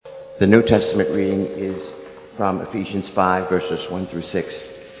The New Testament reading is from Ephesians 5, verses 1 through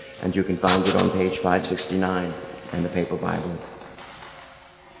 6, and you can find it on page 569 in the paper Bible.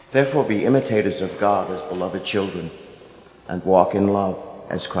 Therefore be imitators of God as beloved children, and walk in love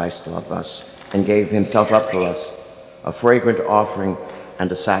as Christ loved us, and gave himself up for us, a fragrant offering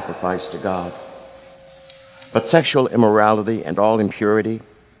and a sacrifice to God. But sexual immorality and all impurity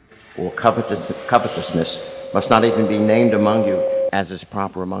or covetousness must not even be named among you, as is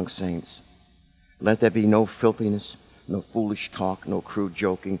proper among saints. Let there be no filthiness, no foolish talk, no crude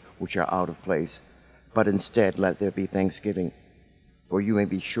joking, which are out of place, but instead let there be thanksgiving. For you may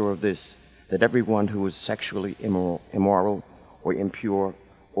be sure of this, that everyone who is sexually immoral or impure,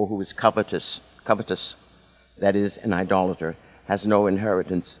 or who is covetous, that is, an idolater, has no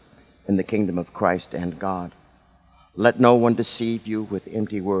inheritance in the kingdom of Christ and God. Let no one deceive you with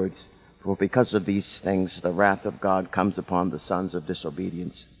empty words, for because of these things the wrath of God comes upon the sons of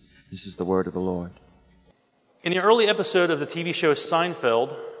disobedience. This is the word of the Lord. In an early episode of the TV show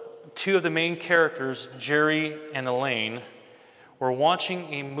Seinfeld, two of the main characters, Jerry and Elaine, were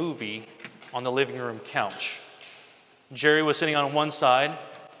watching a movie on the living room couch. Jerry was sitting on one side,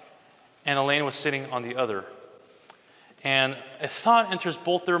 and Elaine was sitting on the other. And a thought enters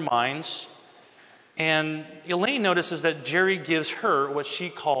both their minds, and Elaine notices that Jerry gives her what she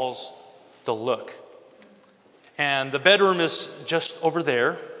calls the look. And the bedroom is just over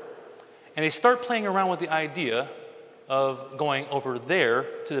there, and they start playing around with the idea of going over there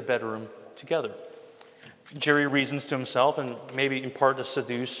to the bedroom together. Jerry reasons to himself, and maybe in part to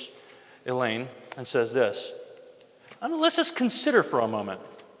seduce Elaine, and says this: let's just consider for a moment.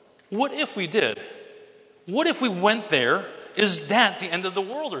 What if we did? What if we went there? Is that the end of the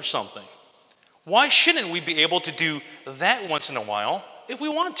world or something? Why shouldn't we be able to do that once in a while if we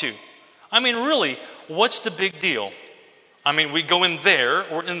want to? I mean, really, what's the big deal? I mean, we go in there,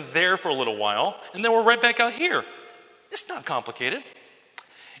 we're in there for a little while, and then we're right back out here. It's not complicated.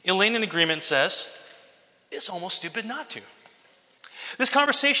 Elaine, in agreement, says, it's almost stupid not to. This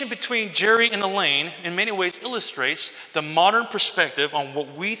conversation between Jerry and Elaine in many ways illustrates the modern perspective on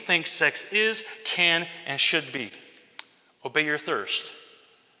what we think sex is, can, and should be. Obey your thirst.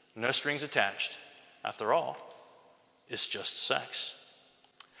 No strings attached. After all, it's just sex.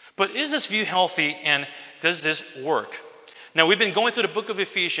 But is this view healthy, and does this work? Now, we've been going through the book of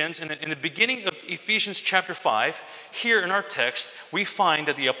Ephesians, and in the beginning of Ephesians chapter 5, here in our text, we find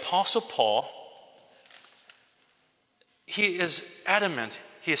that the Apostle Paul, he is adamant,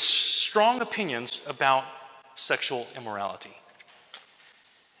 he has strong opinions about sexual immorality.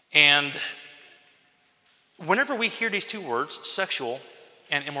 And whenever we hear these two words, sexual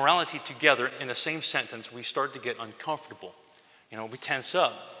and immorality, together in the same sentence, we start to get uncomfortable. We tense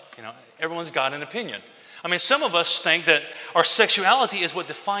up. Everyone's got an opinion. I mean, some of us think that our sexuality is what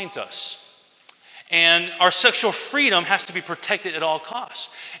defines us. And our sexual freedom has to be protected at all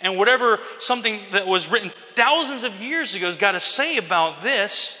costs. And whatever something that was written thousands of years ago has got to say about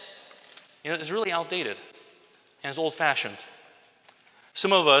this, is really outdated and is old-fashioned.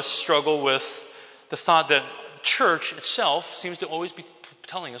 Some of us struggle with the thought that church itself seems to always be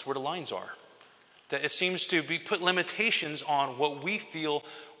telling us where the lines are. That it seems to be put limitations on what we feel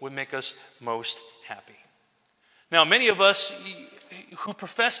would make us most happy. Now, many of us who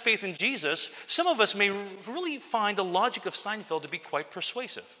profess faith in Jesus, some of us may really find the logic of Seinfeld to be quite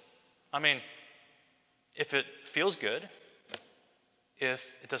persuasive. I mean, if it feels good,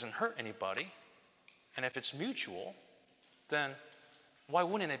 if it doesn't hurt anybody, and if it's mutual, then why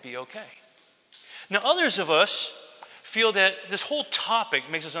wouldn't it be okay? Now, others of us feel that this whole topic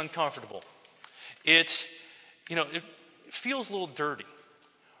makes us uncomfortable. It feels a little dirty.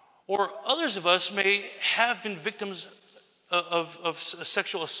 Or others of us may have been victims of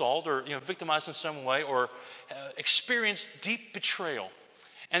sexual assault, or victimized in some way, or experienced deep betrayal.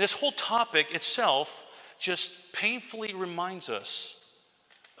 And this whole topic itself just painfully reminds us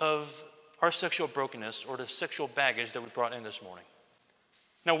of our sexual brokenness or the sexual baggage that we brought in this morning.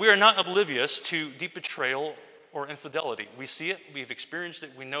 Now, we are not oblivious to deep betrayal or infidelity. We see it, we've experienced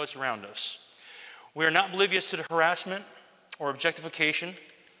it, we know it's around us. We are not oblivious to the harassment or objectification,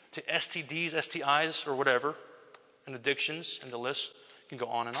 to STDs, STIs, or whatever, and addictions, and the list can go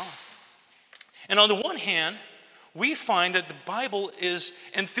on and on. And on the one hand, we find that the Bible is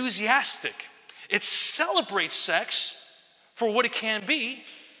enthusiastic. It celebrates sex for what it can be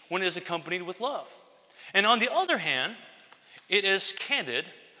when it is accompanied with love. And on the other hand, it is candid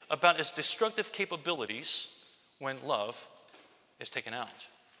about its destructive capabilities when love is taken out.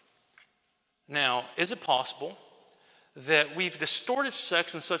 Now, is it possible that we've distorted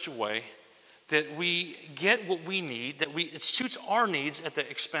sex in such a way that we get what we need, that it suits our needs at the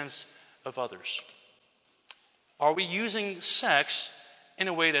expense of others? Are we using sex in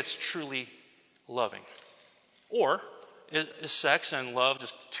a way that's truly loving? Or is sex and love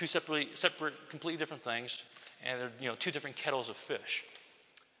just two separate, completely different things, and they're two different kettles of fish?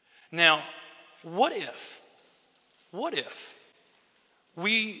 Now, what if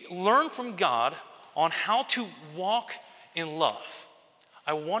we learn from God on how to walk in love?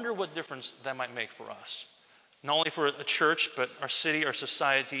 I wonder what difference that might make for us. Not only for a church, but our city, our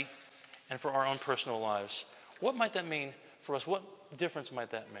society, and for our own personal lives. What might that mean for us? What difference might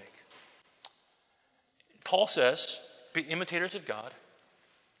that make? Paul says, be imitators of God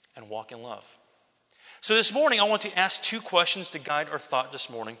and walk in love. So this morning, I want to ask two questions to guide our thought this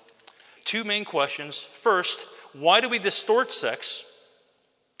morning. Two main questions. First, why do we distort sex?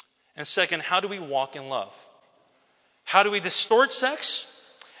 And second, how do we walk in love? How do we distort sex?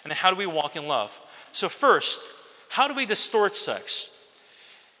 And how do we walk in love? So first, how do we distort sex?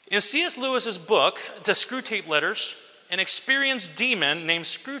 In C.S. Lewis's book, it's a Screwtape Letters, an experienced demon named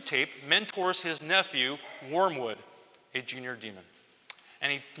Screwtape mentors his nephew, Wormwood, a junior demon.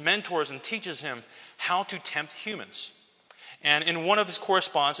 And he mentors and teaches him how to tempt humans. And in one of his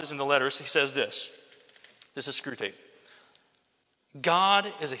correspondences in the letters, he says this. This is Screwtape. God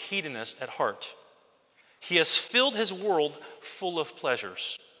is a hedonist at heart. He has filled his world full of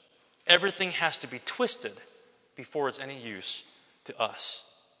pleasures. Everything has to be twisted before it's any use to us.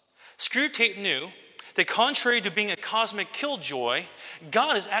 Screwtape knew that contrary to being a cosmic killjoy,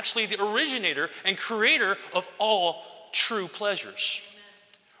 God is actually the originator and creator of all true pleasures.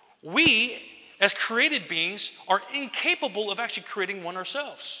 We, as created beings, are incapable of actually creating one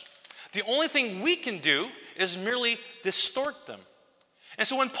ourselves. The only thing we can do is merely distort them. And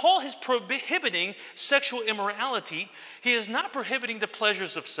so when Paul is prohibiting sexual immorality, he is not prohibiting the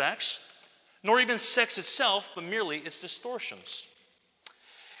pleasures of sex, nor even sex itself, but merely its distortions.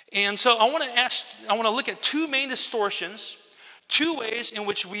 And so I want to look at two main distortions, two ways in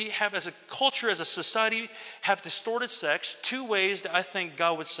which we have as a culture, as a society, have distorted sex, two ways that I think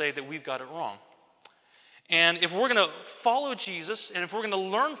God would say that we've got it wrong. And if we're going to follow Jesus, and if we're going to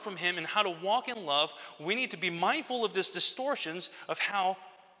learn from him and how to walk in love, we need to be mindful of these distortions of how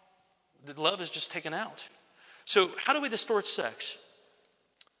the love is just taken out. So how do we distort sex?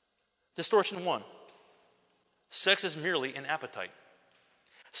 Distortion one. Sex is merely an appetite.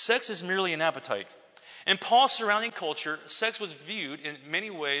 Sex is merely an appetite. In Paul's surrounding culture, sex was viewed in many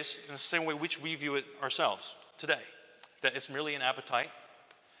ways in the same way which we view it ourselves today. That it's merely an appetite,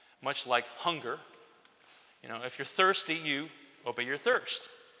 much like hunger. If you're thirsty, you obey your thirst.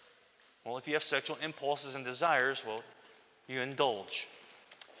 Well, if you have sexual impulses and desires, well, you indulge.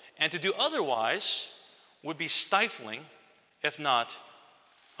 And to do otherwise would be stifling, if not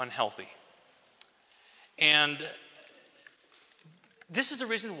unhealthy. And this is the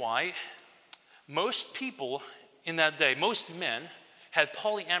reason why most people in that day, most men, had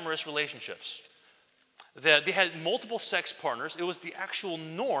polyamorous relationships. That they had multiple sex partners. It was the actual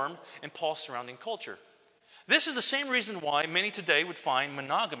norm in Paul's surrounding culture. This is the same reason why many today would find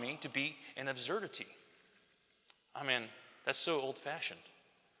monogamy to be an absurdity. That's so old-fashioned.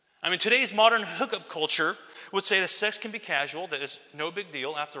 Today's modern hookup culture would say that sex can be casual, that it's no big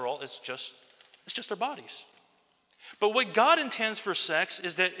deal. After all, it's just our bodies. But what God intends for sex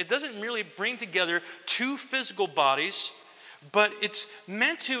is that it doesn't merely bring together two physical bodies, but it's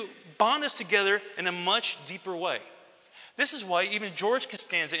meant to bond us together in a much deeper way. This is why even George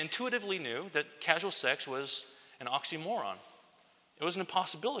Costanza intuitively knew that casual sex was an oxymoron. It was an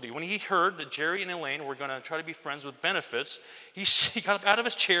impossibility. When he heard that Jerry and Elaine were going to try to be friends with benefits, he got up out of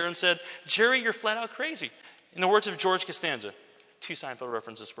his chair and said, "Jerry, you're flat out crazy." In the words of George Costanza. Two Seinfeld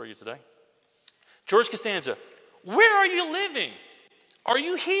references for you today. George Costanza, where are you living? Are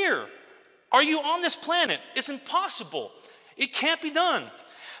you here? Are you on this planet? It's impossible. It can't be done.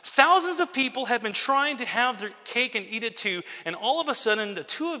 Thousands of people have been trying to have their cake and eat it too, and all of a sudden the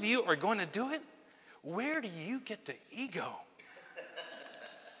two of you are going to do it? Where do you get the ego?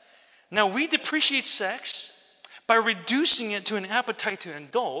 Now, we depreciate sex by reducing it to an appetite to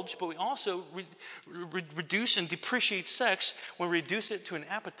indulge, but we also reduce and depreciate sex when we reduce it to an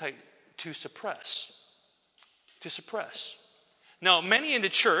appetite to suppress. Now, many in the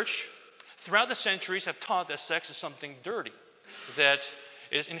church throughout the centuries have taught that sex is something dirty, that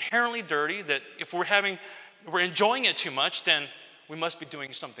is inherently dirty, that if we're enjoying it too much, then we must be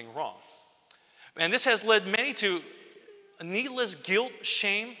doing something wrong. And this has led many to needless guilt,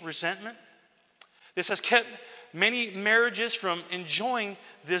 shame, resentment. This has kept many marriages from enjoying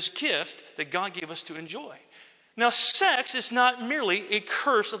this gift that God gave us to enjoy. Now, sex is not merely a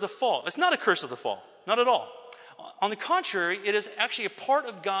curse of the fall. It's not a curse of the fall, not at all. On the contrary, it is actually a part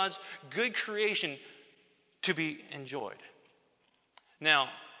of God's good creation to be enjoyed. Now,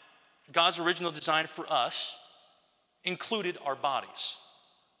 God's original design for us included our bodies,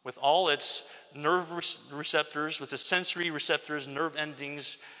 with all its nerve receptors, with its sensory receptors, nerve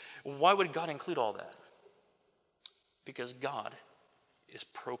endings. Why would God include all that? Because God is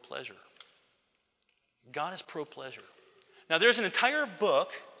pro-pleasure. God is pro-pleasure. Now, there's an entire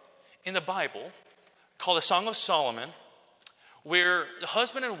book in the Bible called the Song of Solomon, where the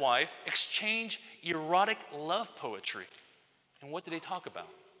husband and wife exchange erotic love poetry. And what do they talk about?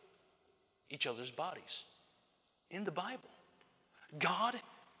 Each other's bodies. In the Bible. God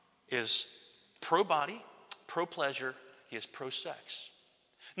is pro-body, pro-pleasure. He is pro-sex.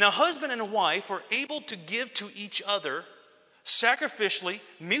 Now, husband and wife are able to give to each other sacrificially,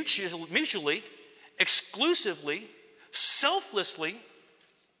 mutually, exclusively, selflessly,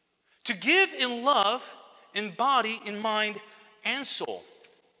 to give in love, in body, in mind, and soul.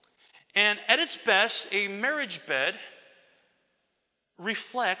 And at its best, a marriage bed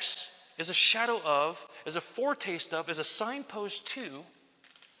reflects, is a shadow of, is a foretaste of, is a signpost to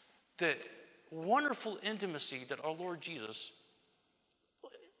the wonderful intimacy that our Lord Jesus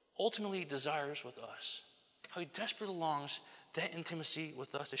ultimately desires with us. How he desperately longs that intimacy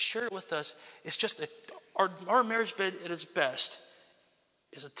with us, to share it with us. It's just our marriage bed at its best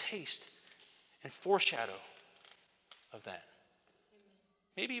is a taste and foreshadow of that.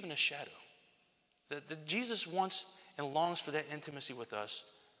 Maybe even a shadow. That Jesus wants and longs for that intimacy with us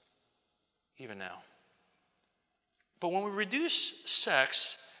even now. But when we reduce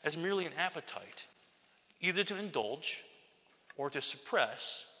sex as merely an appetite, either to indulge or to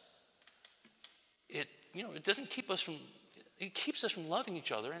suppress, it doesn't keep us from, it keeps us from loving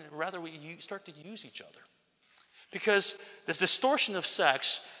each other, and rather we start to use each other. Because this distortion of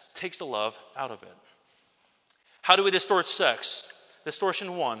sex takes the love out of it. How do we distort sex?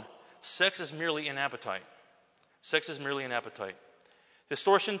 Distortion 1, sex is merely an appetite. Sex is merely an appetite.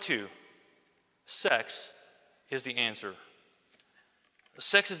 Distortion 2, sex is the answer.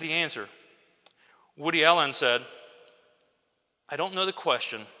 Sex is the answer. Woody Allen said, "I don't know the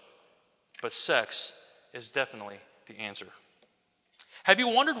question, but sex is definitely the answer." Have you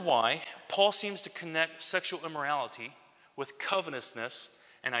wondered why Paul seems to connect sexual immorality with covetousness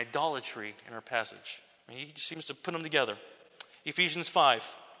and idolatry in our passage? He seems to put them together. Ephesians 5,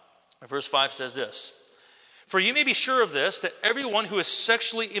 verse 5 says this, "For you may be sure of this, that everyone who is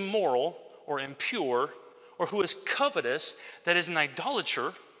sexually immoral or impure, or who is covetous, that is an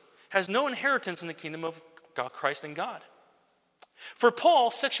idolater, has no inheritance in the kingdom of God, Christ and God." For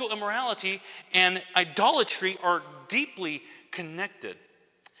Paul, sexual immorality and idolatry are deeply connected.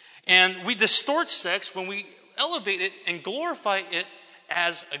 And we distort sex when we elevate it and glorify it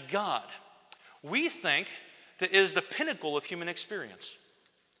as a god. We think that it is the pinnacle of human experience.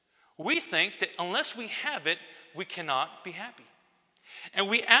 We think that unless we have it, we cannot be happy. And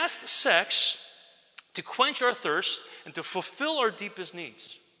we ask sex to quench our thirst and to fulfill our deepest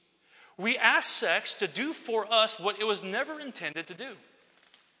needs. We ask sex to do for us what it was never intended to do.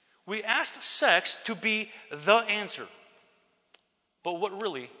 We ask sex to be the answer. But what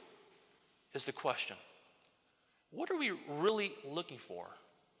really is the question? What are we really looking for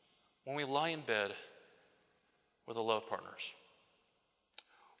when we lie in bed with our love partners?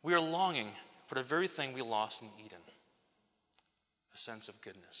 We are longing for the very thing we lost in Eden. A sense of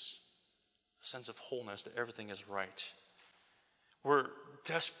goodness. A sense of wholeness, that everything is right. We're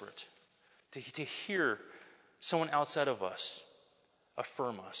desperate to hear someone outside of us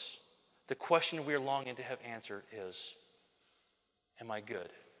affirm us. The question we are longing to have answered is, am I good?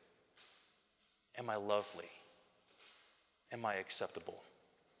 Am I lovely? Am I acceptable?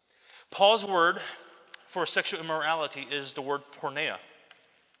 Paul's word for sexual immorality is the word porneia.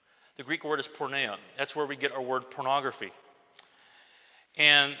 The Greek word is porneia. That's where we get our word pornography.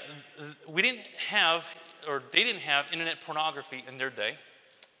 And they didn't have internet pornography in their day.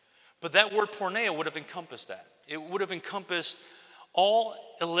 But that word porneia would have encompassed that. It would have encompassed all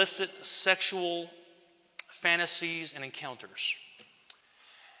illicit sexual fantasies and encounters.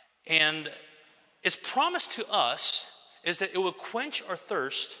 And its promise to us is that it will quench our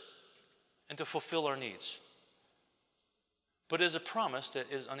thirst and to fulfill our needs. But it is a promise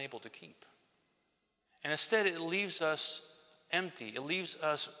that is unable to keep. And instead it leaves us empty. It leaves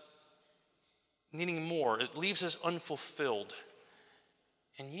us needing more. It leaves us unfulfilled.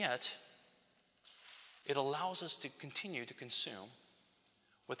 And yet, it allows us to continue to consume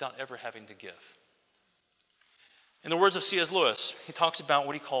without ever having to give. In the words of C.S. Lewis, he talks about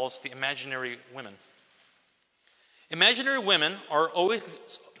what he calls the imaginary women. Imaginary women are always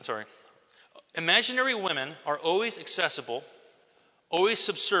accessible, always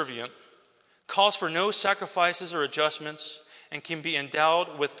subservient, calls for no sacrifices or adjustments, and can be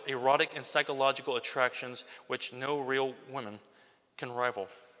endowed with erotic and psychological attractions which no real woman can rival.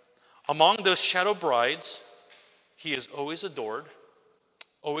 Among those shadow brides, he is always adored,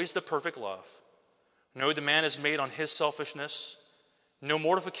 always the perfect love. No demand is made on his selfishness, no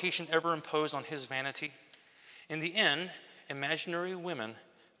mortification ever imposed on his vanity. In the end, imaginary women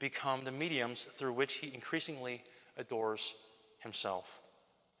become the mediums through which he increasingly adores himself.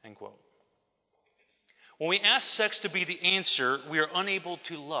 End quote. When we ask sex to be the answer, we are unable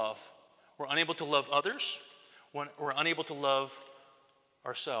to love. We're unable to love others. We're unable to love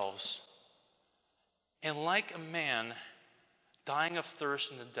ourselves. And like a man dying of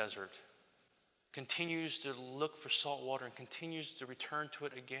thirst in the desert, continues to look for salt water and continues to return to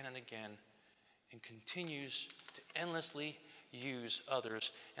it again and again, and continues to endlessly use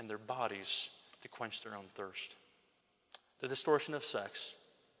others and their bodies to quench their own thirst. The distortion of sex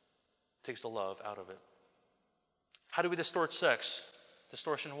takes the love out of it. How do we distort sex?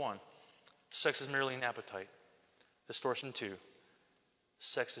 Distortion 1, sex is merely an appetite. Distortion 2,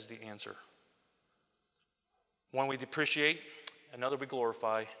 sex is the answer. One we depreciate, another we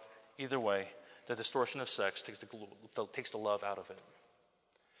glorify. Either way, the distortion of sex takes the love out of it.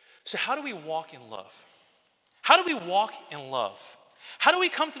 So how do we walk in love? How do we walk in love? How do we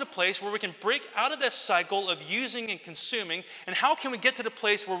come to the place where we can break out of that cycle of using and consuming? And how can we get to the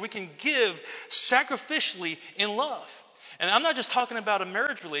place where we can give sacrificially in love? And I'm not just talking about a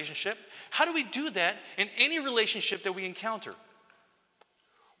marriage relationship. How do we do that in any relationship that we encounter?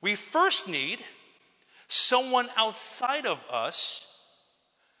 We first need someone outside of us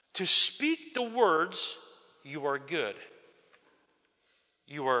to speak the words, "You are good.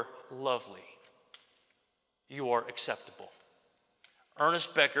 You are lovely. You are acceptable."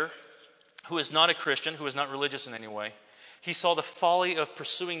 Ernest Becker, who is not a Christian, who is not religious in any way, he saw the folly of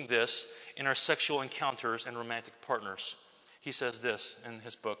pursuing this in our sexual encounters and romantic partners. He says this in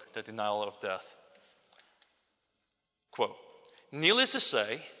his book, The Denial of Death. Quote, "Needless to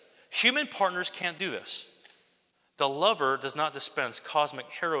say, human partners can't do this. The lover does not dispense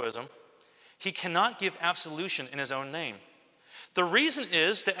cosmic heroism. He cannot give absolution in his own name. The reason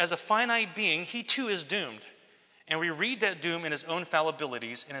is that as a finite being, he too is doomed. And we read that doom in his own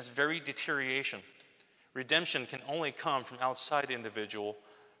fallibilities, in his very deterioration. Redemption can only come from outside the individual,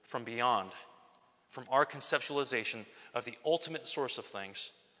 from beyond, from our conceptualization of the ultimate source of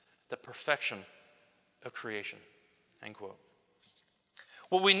things, the perfection of creation." End quote.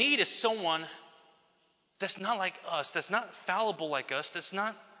 What we need is someone that's not like us, that's not fallible like us, that's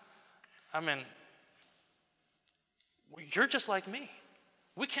not, you're just like me.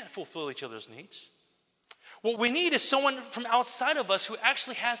 We can't fulfill each other's needs. What we need is someone from outside of us who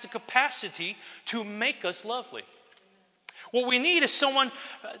actually has the capacity to make us lovely. What we need is someone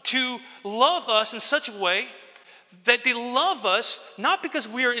to love us in such a way that they love us not because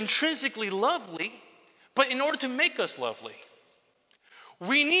we are intrinsically lovely, but in order to make us lovely.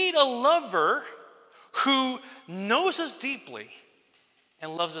 We need a lover who knows us deeply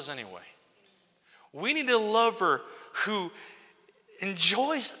and loves us anyway. We need a lover who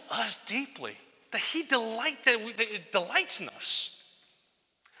enjoys us deeply, that he delights in us.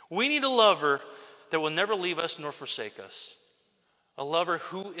 We need a lover that will never leave us nor forsake us. A lover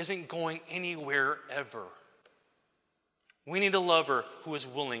who isn't going anywhere ever. We need a lover who is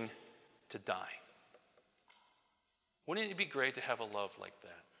willing to die. Wouldn't it be great to have a love like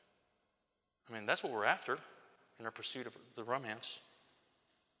that? That's what we're after in our pursuit of the romance.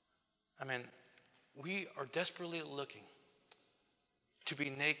 We are desperately looking to be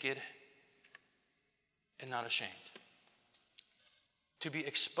naked and not ashamed. To be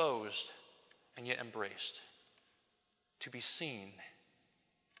exposed and yet embraced. To be seen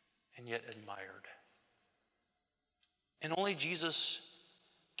and yet admired. And only Jesus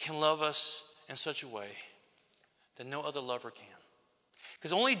can love us in such a way that no other lover can.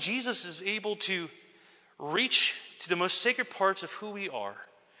 Because only Jesus is able to reach to the most sacred parts of who we are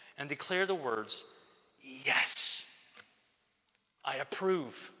and declare the words, "Yes, I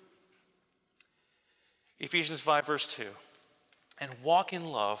approve." Ephesians 5 verse 2. "And walk in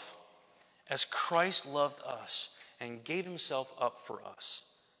love as Christ loved us and gave himself up for us,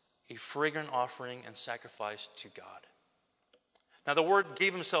 a fragrant offering and sacrifice to God." Now the word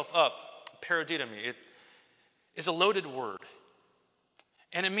 "gave himself up," paradidomi, it is a loaded word.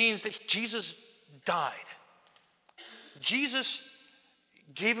 And it means that Jesus died. Jesus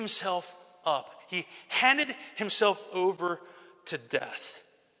gave himself up. He handed himself over to death.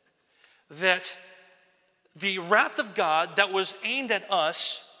 That the wrath of God that was aimed at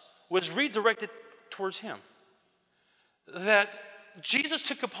us was redirected towards him. That Jesus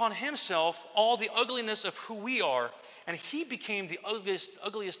took upon himself all the ugliness of who we are, and he became the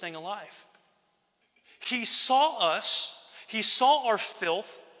ugliest thing alive. He saw us, he saw our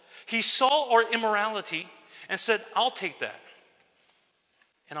filth, he saw our immorality, and said, I'll take that,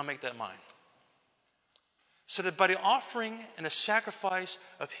 and I'll make that mine. So that by the offering and the sacrifice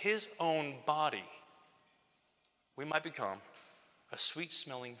of his own body, we might become a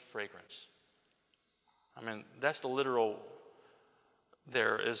sweet-smelling fragrance. I mean, that's the literal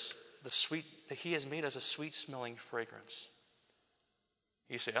there is the sweet, that he has made us a sweet-smelling fragrance.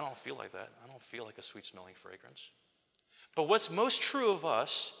 You say, I don't feel like that. I don't feel like a sweet-smelling fragrance. But what's most true of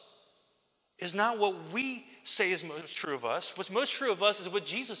us is not what we say is most true of us. What's most true of us is what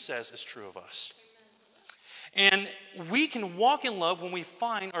Jesus says is true of us. And we can walk in love when we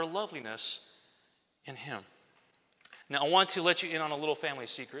find our loveliness in him. Now, I want to let you in on a little family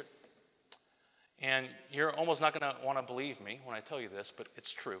secret. And you're almost not going to want to believe me when I tell you this, but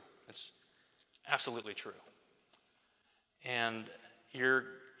it's true. It's absolutely true. And you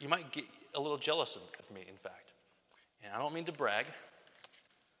might get a little jealous of me, in fact. And I don't mean to brag,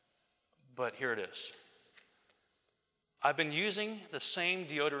 but here it is. I've been using the same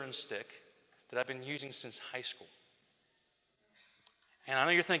deodorant stick that I've been using since high school. And I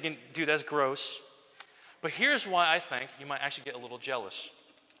know you're thinking, dude, that's gross. But here's why I think you might actually get a little jealous.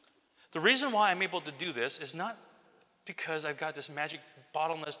 The reason why I'm able to do this is not because I've got this magic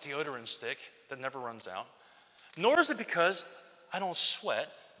bottomless deodorant stick that never runs out, nor is it because I don't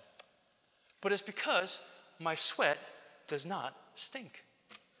sweat, but it's because my sweat does not stink.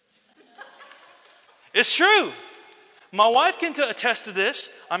 It's true. My wife can attest to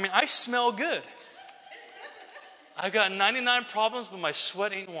this. I mean, I smell good. I've got 99 problems, but my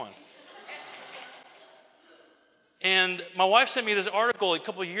sweat ain't one. And my wife sent me this article a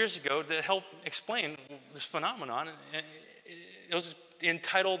couple of years ago that helped explain this phenomenon. It was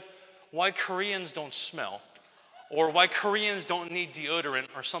entitled, Why Koreans Don't Smell, or Why Koreans Don't Need Deodorant,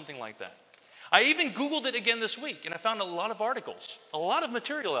 or something like that. I even Googled it again this week, and I found a lot of articles, a lot of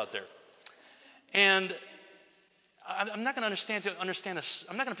material out there. And I'm not going to I'm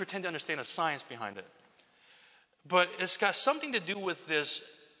not going to pretend to understand the science behind it. But it's got something to do with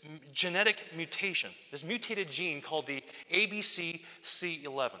this genetic mutation, this mutated gene called the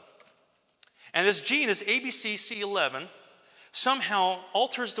ABCC11. And this gene, this ABCC11, somehow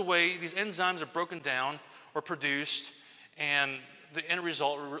alters the way these enzymes are broken down or produced, and the end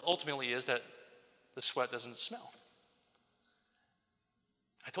result ultimately is that the sweat doesn't smell.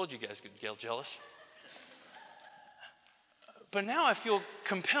 I told you guys could get jealous. But now I feel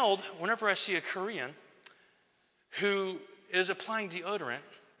compelled whenever I see a Korean who is applying deodorant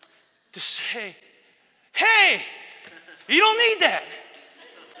to say, hey, you don't need that.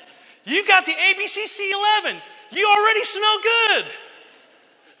 You got the ABCC11. You already smell good.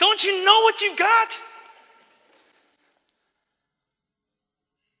 Don't you know what you've got?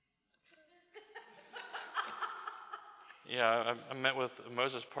 Yeah, I met with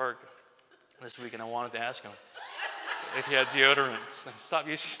Moses Park this week, and I wanted to ask him if he had deodorant.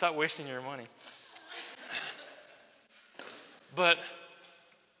 Stop wasting your money. But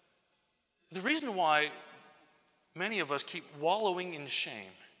the reason why many of us keep wallowing in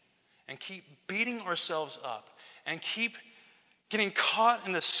shame and keep beating ourselves up and keep getting caught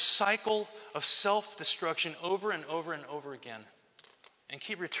in the cycle of self-destruction over and over and over again and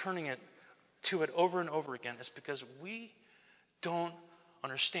keep returning to it over and over again is because we don't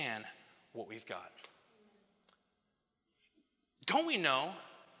understand what we've got. Don't we know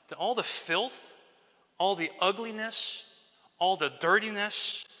that all the filth, all the ugliness, all the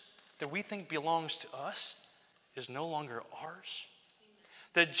dirtiness that we think belongs to us is no longer ours?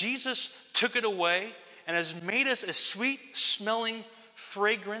 That Jesus took it away and has made us a sweet-smelling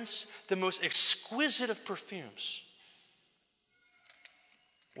fragrance, the most exquisite of perfumes.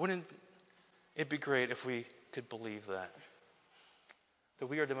 Wouldn't it be great if we could believe that? That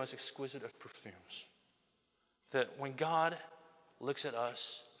we are the most exquisite of perfumes. That when God looks at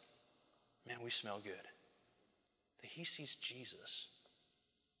us, man, we smell good. That he sees Jesus.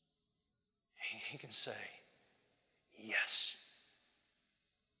 He can say, yes.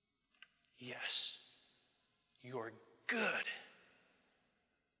 Yes. You are good.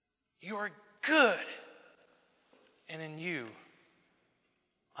 You are good. And in you,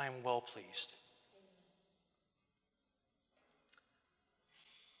 I am well pleased.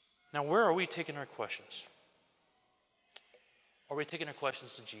 Now, where are we taking our questions? Are we taking our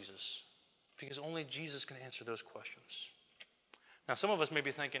questions to Jesus? Because only Jesus can answer those questions. Now, some of us may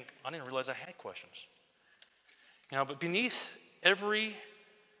be thinking, I didn't realize I had questions. But beneath every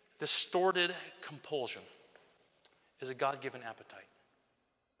distorted compulsion is a God-given appetite.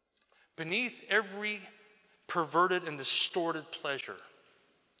 Beneath every perverted and distorted pleasure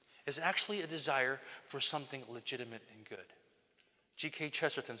is actually a desire for something legitimate and good. G.K.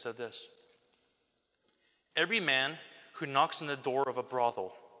 Chesterton said this: "Every man who knocks on the door of a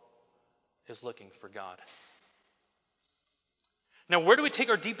brothel is looking for God." Now, where do we take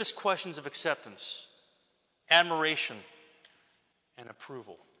our deepest questions of acceptance, admiration, and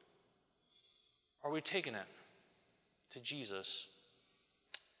approval? Are we taking it to Jesus?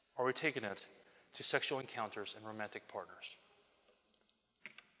 Or are we taking it to sexual encounters and romantic partners?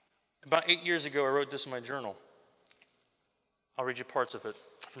 About 8 years ago, I wrote this in my journal. I'll read you parts of it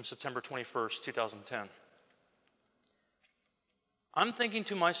from September 21st, 2010. "I'm thinking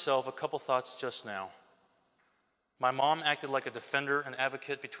to myself a couple thoughts just now. My mom acted like a defender and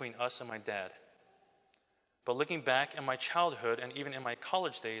advocate between us and my dad. But looking back at my childhood and even in my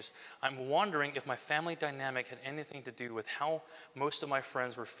college days, I'm wondering if my family dynamic had anything to do with how most of my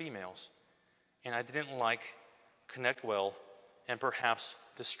friends were females, and I didn't connect well, and perhaps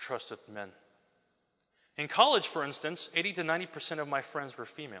distrusted men. In college, for instance, 80 to 90% of my friends were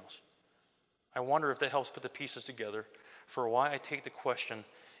females. I wonder if that helps put the pieces together for why I take the question,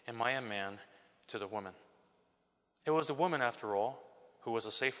 am I a man, to the woman. It was the woman, after all, who was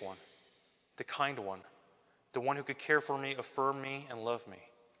a safe one, the kind one, the one who could care for me, affirm me, and love me.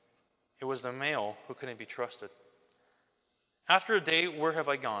 It was the male who couldn't be trusted. After a bad day, where have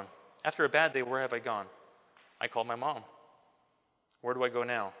I gone? I called my mom. Where do I go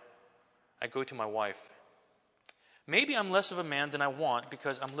now? I go to my wife. Maybe I'm less of a man than I want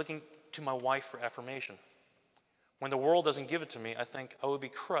because I'm looking to my wife for affirmation. When the world doesn't give it to me, I think I would be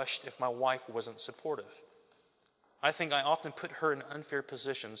crushed if my wife wasn't supportive. I think I often put her in unfair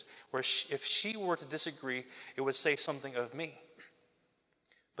positions where if she were to disagree, it would say something of me.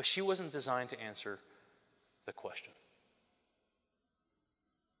 But she wasn't designed to answer the question."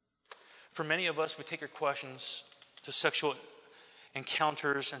 For many of us, we take our questions to sexual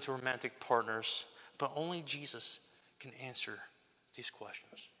encounters and to romantic partners, but only Jesus can answer these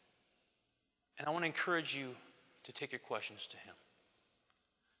questions. And I want to encourage you to take your questions to him.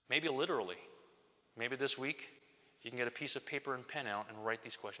 Maybe literally. Maybe this week, you can get a piece of paper and pen out and write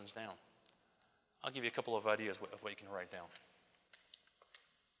these questions down. I'll give you a couple of ideas of what you can write down.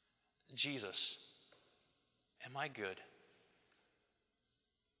 Jesus, am I good?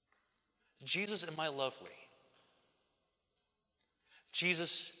 Jesus, am I lovely?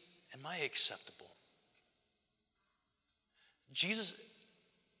 Jesus, am I acceptable? Jesus,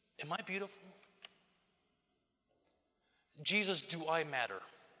 am I beautiful? Jesus, do I matter?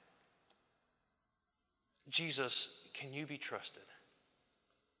 Jesus, can you be trusted?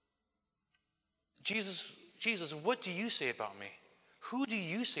 Jesus, what do you say about me? Who do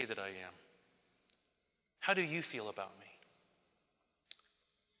you say that I am? How do you feel about me?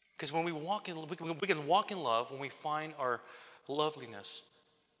 Because when we can walk in love when we find our loveliness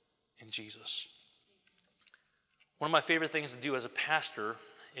in Jesus. One of my favorite things to do as a pastor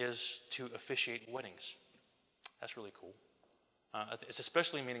is to officiate weddings. That's really cool. It's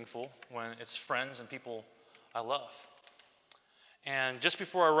especially meaningful when it's friends and people I love. And just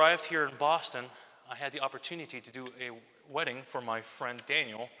before I arrived here in Boston, I had the opportunity to do a wedding for my friend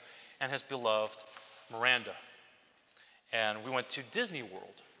Daniel and his beloved Miranda. And we went to Disney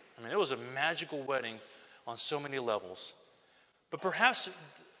World. I mean, it was a magical wedding on so many levels. But perhaps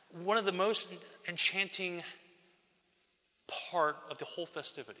one of the most enchanting part of the whole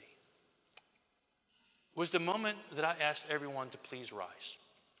festivity was the moment that I asked everyone to please rise.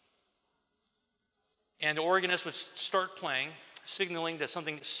 And the organist would start playing, signaling that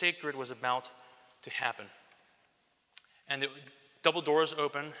something sacred was about to happen. And the double doors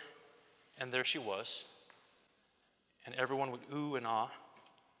open, and there she was. And everyone would ooh and ah.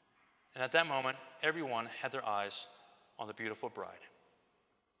 And at that moment, everyone had their eyes on the beautiful bride.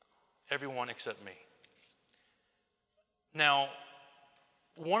 Everyone except me. Now,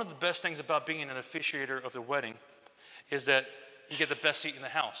 one of the best things about being an officiator of the wedding is that you get the best seat in the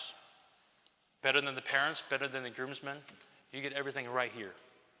house. Better than the parents, better than the groomsmen. You get everything right here.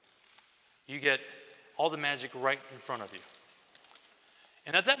 You get all the magic right in front of you.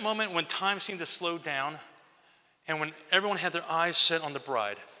 And at that moment, when time seemed to slow down, and when everyone had their eyes set on the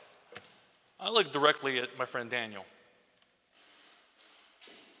bride, I looked directly at my friend Daniel.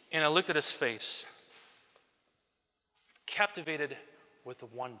 And I looked at his face, captivated with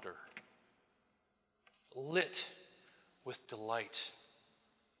wonder, lit with delight,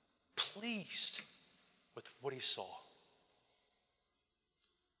 pleased with what he saw.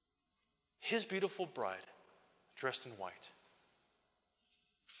 His beautiful bride, dressed in white,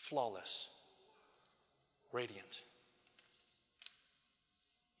 flawless, radiant.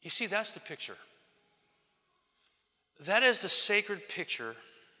 You see, that's the picture. That is the sacred picture,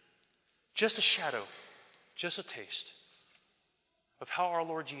 just a shadow, just a taste of how our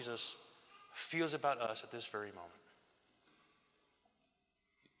Lord Jesus feels about us at this very moment.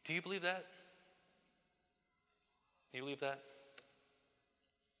 Do you believe that? Do you believe that?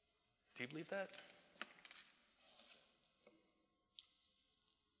 Do you believe that?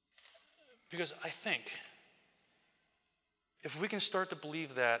 Because I think if we can start to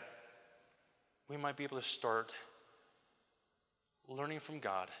believe that, we might be able to start learning from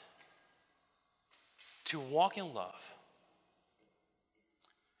God to walk in love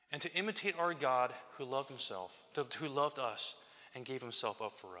and to imitate our God who loved himself, who loved us and gave himself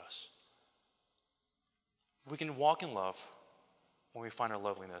up for us. We can walk in love when we find our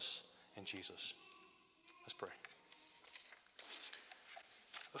loveliness in Jesus. Let's pray.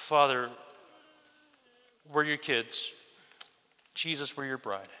 Father, we're your kids. Jesus, we're your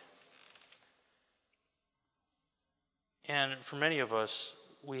bride. And for many of us,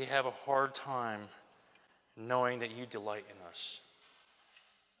 we have a hard time knowing that you delight in us.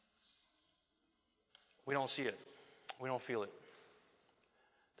 We don't see it. We don't feel it.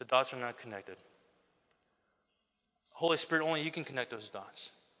 The dots are not connected. Holy Spirit, only you can connect those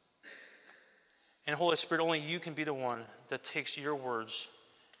dots. And Holy Spirit, only you can be the one that takes your words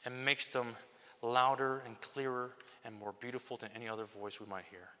and makes them louder and clearer and more beautiful than any other voice we might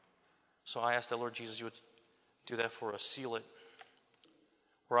hear. So I ask that, Lord Jesus, you would do that for us. Seal it.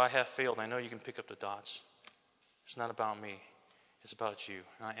 Where I have failed, I know you can pick up the dots. It's not about me. It's about you.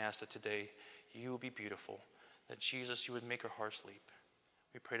 And I ask that today you will be beautiful. That Jesus, you would make our hearts leap.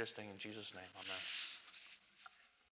 We pray this thing in Jesus' name. Amen.